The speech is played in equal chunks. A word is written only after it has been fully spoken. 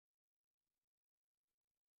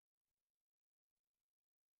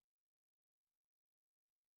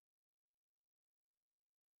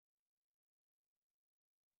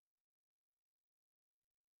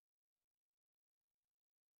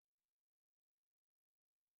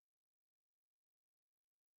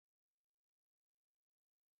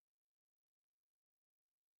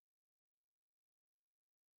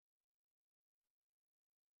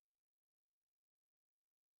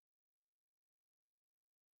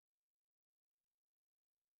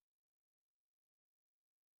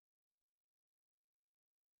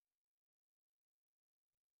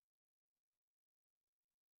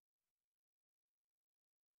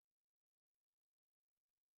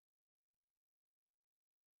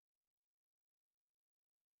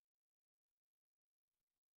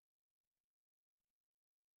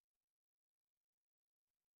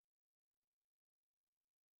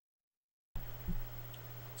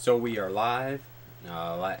So we are live.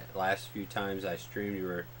 Last few times I streamed,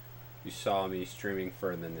 you saw me streaming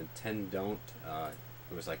for the Nintendo.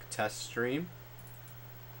 It was like a test stream.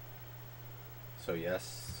 So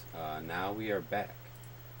yes, now we are back.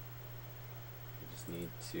 We just need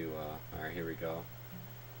to. All right, here we go.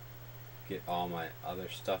 Get all my other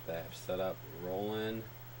stuff that I have set up rolling,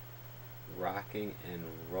 rocking, and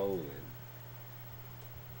rolling.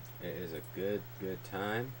 It is a good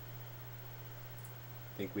time.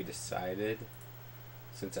 I think we decided,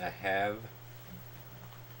 since I have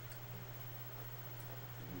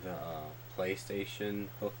the PlayStation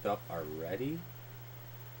hooked up already,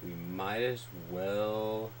 we might as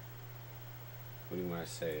well, what do you want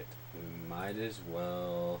to say it? We might as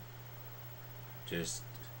well just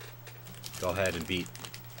go ahead and beat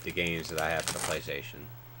the games that I have for the PlayStation.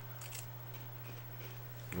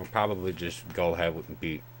 We'll probably just go ahead and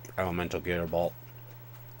beat Elemental Gearbolt.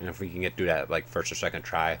 And if we can get through that like first or second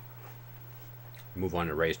try, move on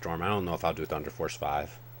to Raystorm. I don't know if I'll do Thunder Force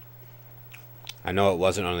 5. I know it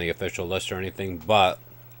wasn't on the official list or anything, but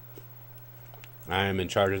I am in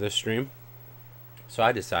charge of this stream. So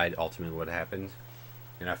I decide ultimately what happens.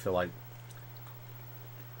 And I feel like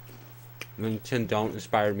Nintendo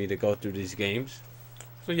inspired me to go through these games.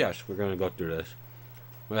 So yes, we're going to go through this.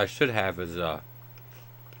 What I should have is a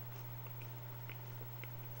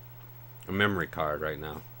memory card right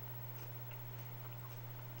now.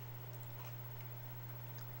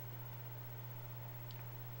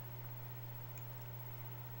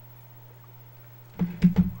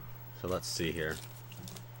 So let's see here.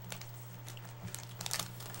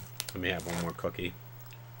 Let me have one more cookie.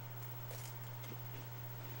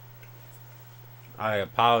 I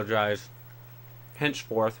apologize.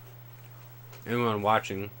 Henceforth, anyone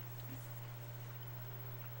watching,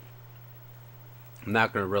 I'm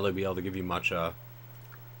not going to really be able to give you much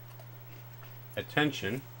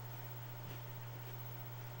attention.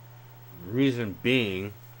 Reason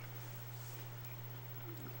being,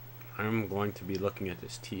 I'm going to be looking at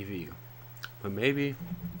this TV. But maybe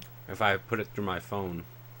if I put it through my phone.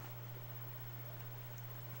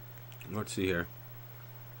 Let's see here.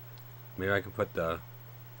 Maybe I can put the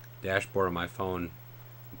dashboard on my phone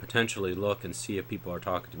and potentially look and see if people are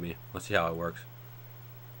talking to me. Let's see how it works.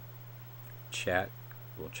 Chat.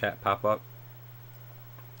 Will chat pop up?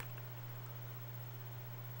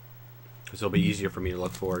 This will be easier for me to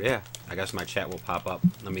look for. Yeah, I guess my chat will pop up.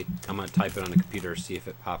 I'm going to type it on the computer, see if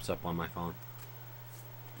it pops up on my phone.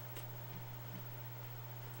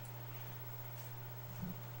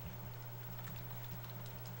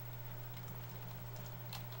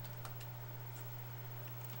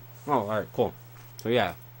 Oh, alright, cool. So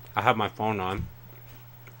yeah, I have my phone on.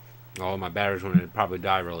 Oh, my battery's going to probably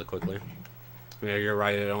die really quickly. Yeah, you're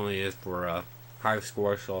right, it only is for high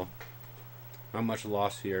score, so not much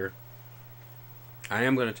loss here. I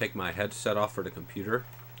am going to take my headset off for the computer.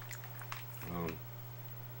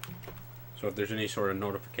 So if there's any sort of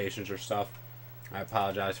notifications or stuff, I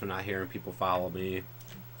apologize for not hearing people follow me.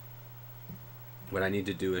 What I need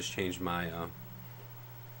to do is change my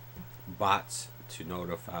bots to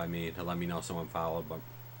notify me, to let me know someone followed. But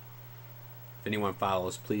if anyone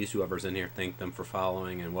follows, please, whoever's in here, thank them for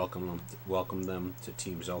following and welcome them to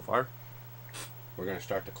Team Zophar. We're going to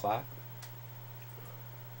start the clock.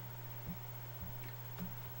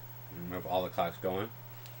 We have all the clocks going.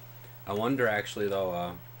 I wonder actually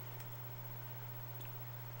though,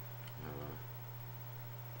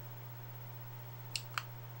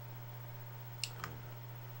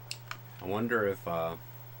 I wonder if the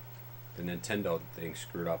Nintendo thing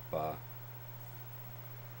screwed up. Why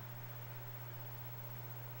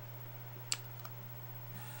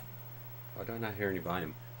do I not hear any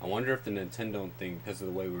volume? I wonder if the Nintendo thing, because of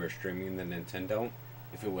the way we were streaming the Nintendo,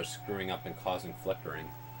 if it was screwing up and causing flickering.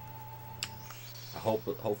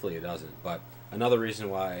 Hopefully it doesn't. But another reason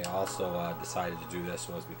why I also decided to do this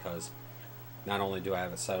was because not only do I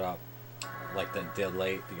have it set up like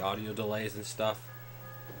the audio delays and stuff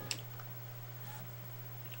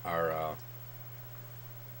are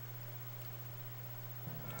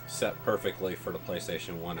set perfectly for the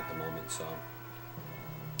PlayStation 1 at the moment.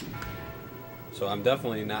 So I'm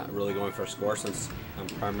definitely not really going for a score since I'm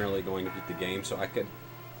primarily going to beat the game. So I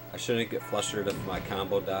shouldn't get flustered if my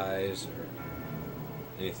combo dies or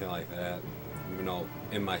anything like that, even though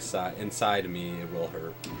inside of me it will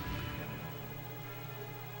hurt.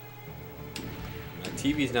 My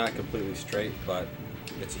TV's not completely straight, but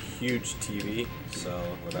it's a huge TV, so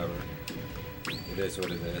whatever. It is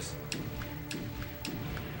what it is.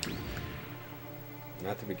 I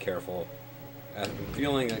have to be careful. I'm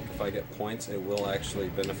feeling like if I get points, it will actually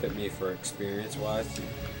benefit me for experience-wise.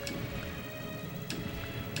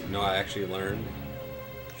 No, I actually learned.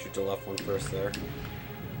 Shoot the left one first there.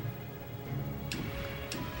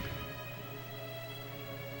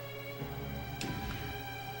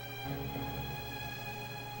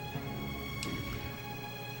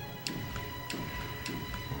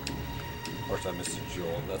 Of course I missed a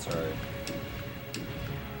jewel, that's alright.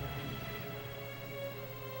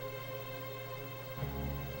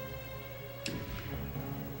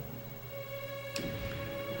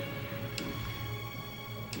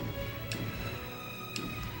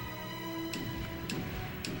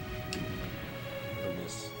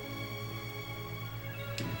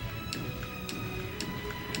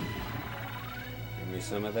 Give me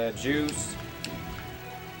some of that juice.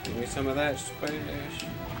 Give me some of that splash.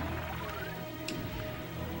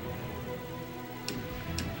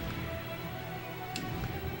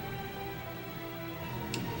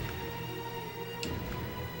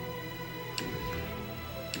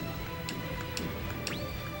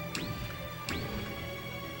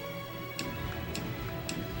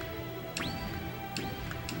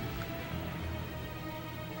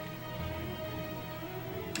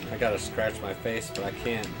 I gotta scratch my face, but I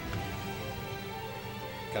can't.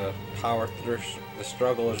 Gotta power through. The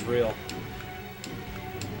struggle is real.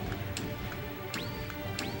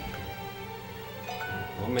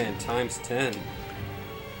 Oh man, times 10.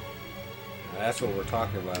 That's what we're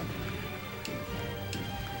talking about.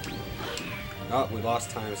 Oh, we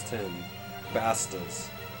lost times 10. Bastards.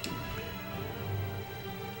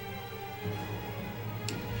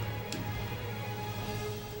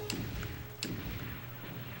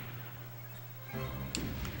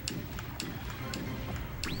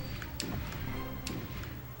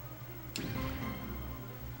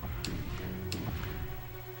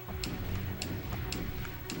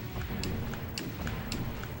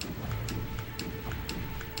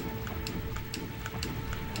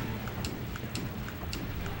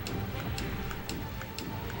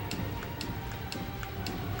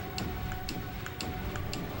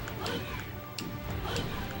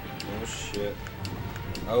 Oh shit.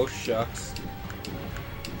 Oh shucks.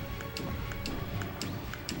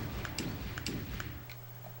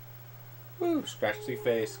 Woo, scratchy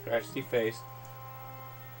face, scratchy face.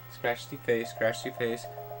 Scratchy face, scratchy face.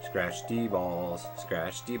 Scratchy balls,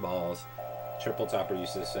 scratchy balls. Triple Topper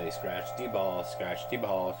used to say scratchy balls, scratchy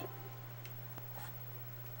balls.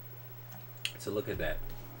 So look at that.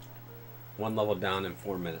 One level down in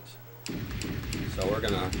 4 minutes. So we're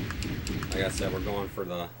gonna, like I said, we're going for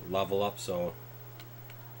the level up so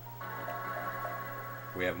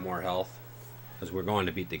we have more health, because we're going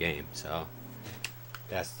to beat the game. So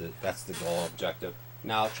that's the goal objective.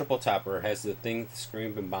 Now Triple Topper, has the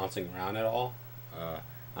screen been bouncing around at all?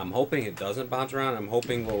 I'm hoping it doesn't bounce around. I'm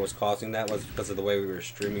hoping what was causing that was because of the way we were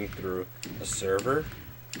streaming through a server.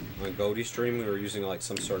 On Goaty Stream we were using like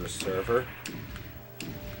some sort of server.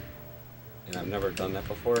 And I've never done that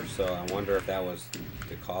before, so I wonder if that was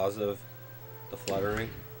the cause of the fluttering.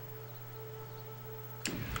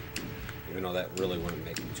 Even though that really wouldn't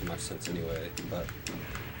make too much sense anyway, but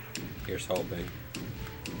here's hoping.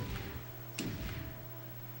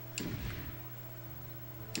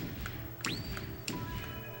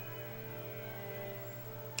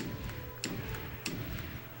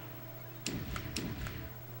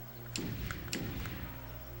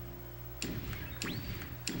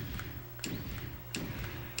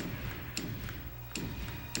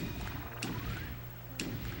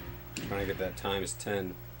 Trying to get that times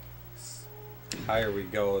 10. The higher we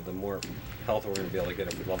go, the more health we're going to be able to get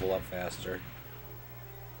if we level up faster.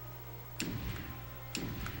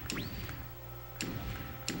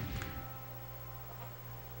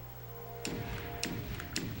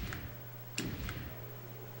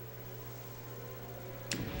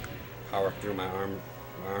 Power through my arm.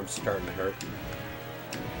 My arm's starting to hurt.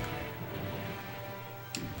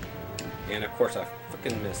 And of course I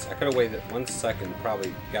freaking missed. I could have waited 1 second,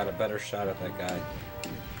 probably got a better shot at that guy.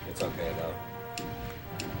 It's okay though.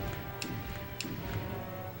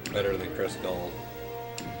 Better than Chris Gold.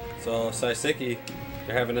 So Saiseki,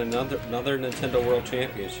 they're having another Nintendo World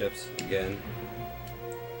Championships again.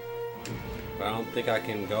 But I don't think I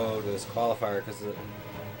can go to this qualifier because the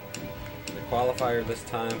qualifier this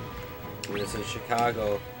time, when it's in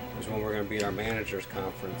Chicago, is when we're going to beat our managers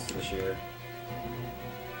conference this year.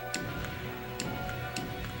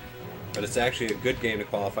 But it's actually a good game to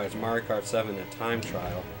qualify. It's Mario Kart 7 a time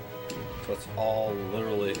trial. So it's all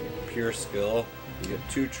literally pure skill. You get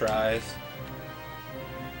 2 tries.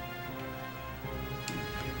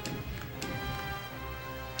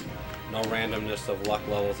 No randomness of luck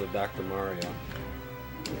levels of Dr. Mario.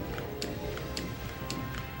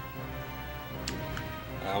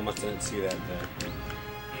 I almost didn't see that there.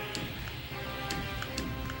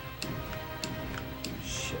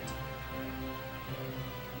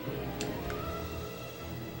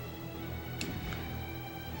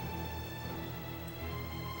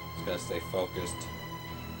 gotta stay focused.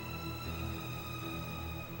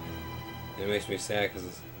 It makes me sad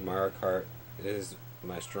because Mario Kart is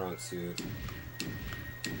my strong suit.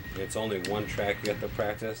 And it's only one track you have to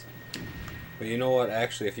practice. But you know what?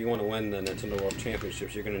 Actually, if you want to win the Nintendo World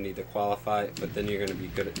Championships, you're going to need to qualify. But then you're going to be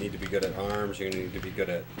need to be good at ARMS. You're going to need to be good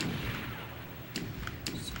at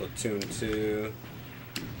Splatoon 2.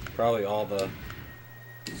 Probably all the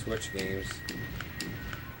Switch games.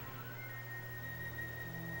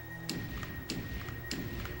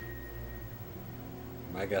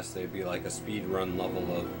 I guess they'd be like a speed run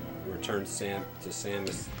level of Return to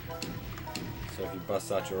Samus. So if you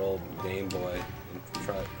bust out your old Game Boy and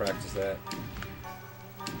try to practice that.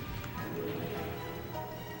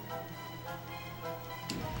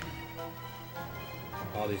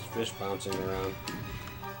 All these fish bouncing around.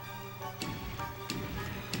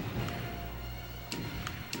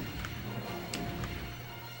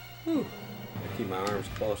 Whew. I keep my arms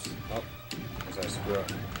close. Oh, as I screw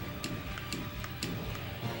up.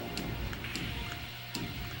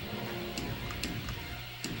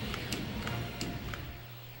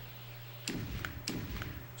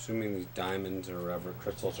 Assuming these diamonds or whatever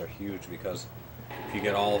crystals are huge, because if you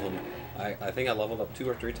get all of them, I think I leveled up 2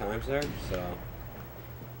 or 3 times there, so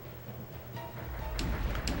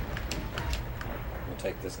we'll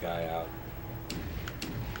take this guy out.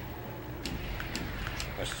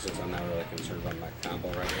 Especially since I'm not really concerned about my combo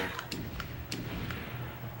right now.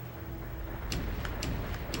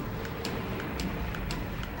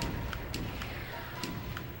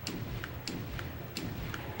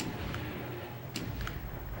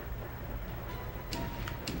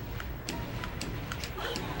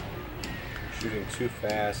 Shooting too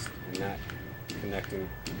fast and not connecting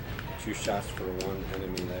 2 shots for one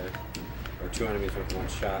enemy there, or 2 enemies with 1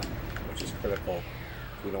 shot, which is critical.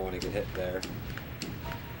 We don't want to get hit there.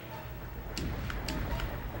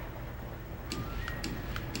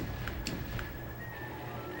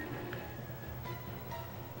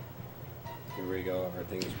 Here we go,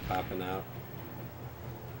 everything's popping out.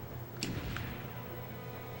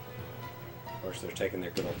 Of course, they're taking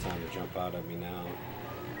their good old time to jump out at me now.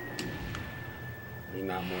 There's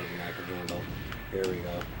not more than I can handle. Here we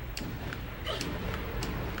go.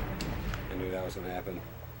 I knew that was going to happen.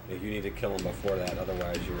 You need to kill him before that,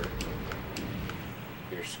 otherwise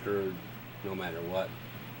you're screwed no matter what.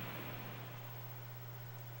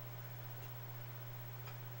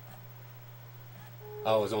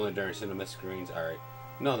 Oh, it was only during cinema screens. Alright.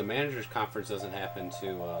 No, the managers conference doesn't happen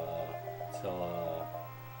till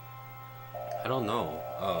I don't know.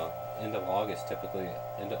 End of August, typically.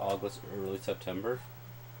 End of August, early September.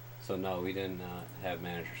 So no, we didn't have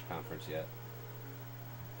managers conference yet.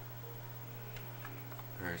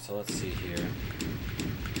 Alright, so let's see here.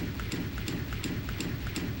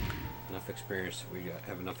 Enough experience. We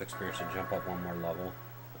have enough experience to jump up 1 more level.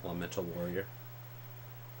 Elemental Warrior.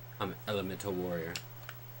 I'm Elemental Warrior.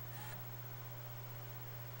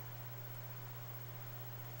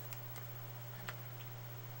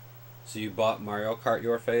 So you bought Mario Kart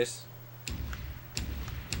Your Face?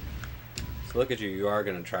 So look at you, you are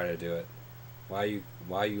gonna try to do it. Why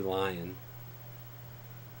are you lying?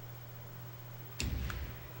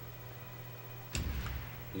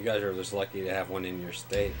 You guys are just lucky to have one in your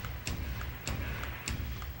state.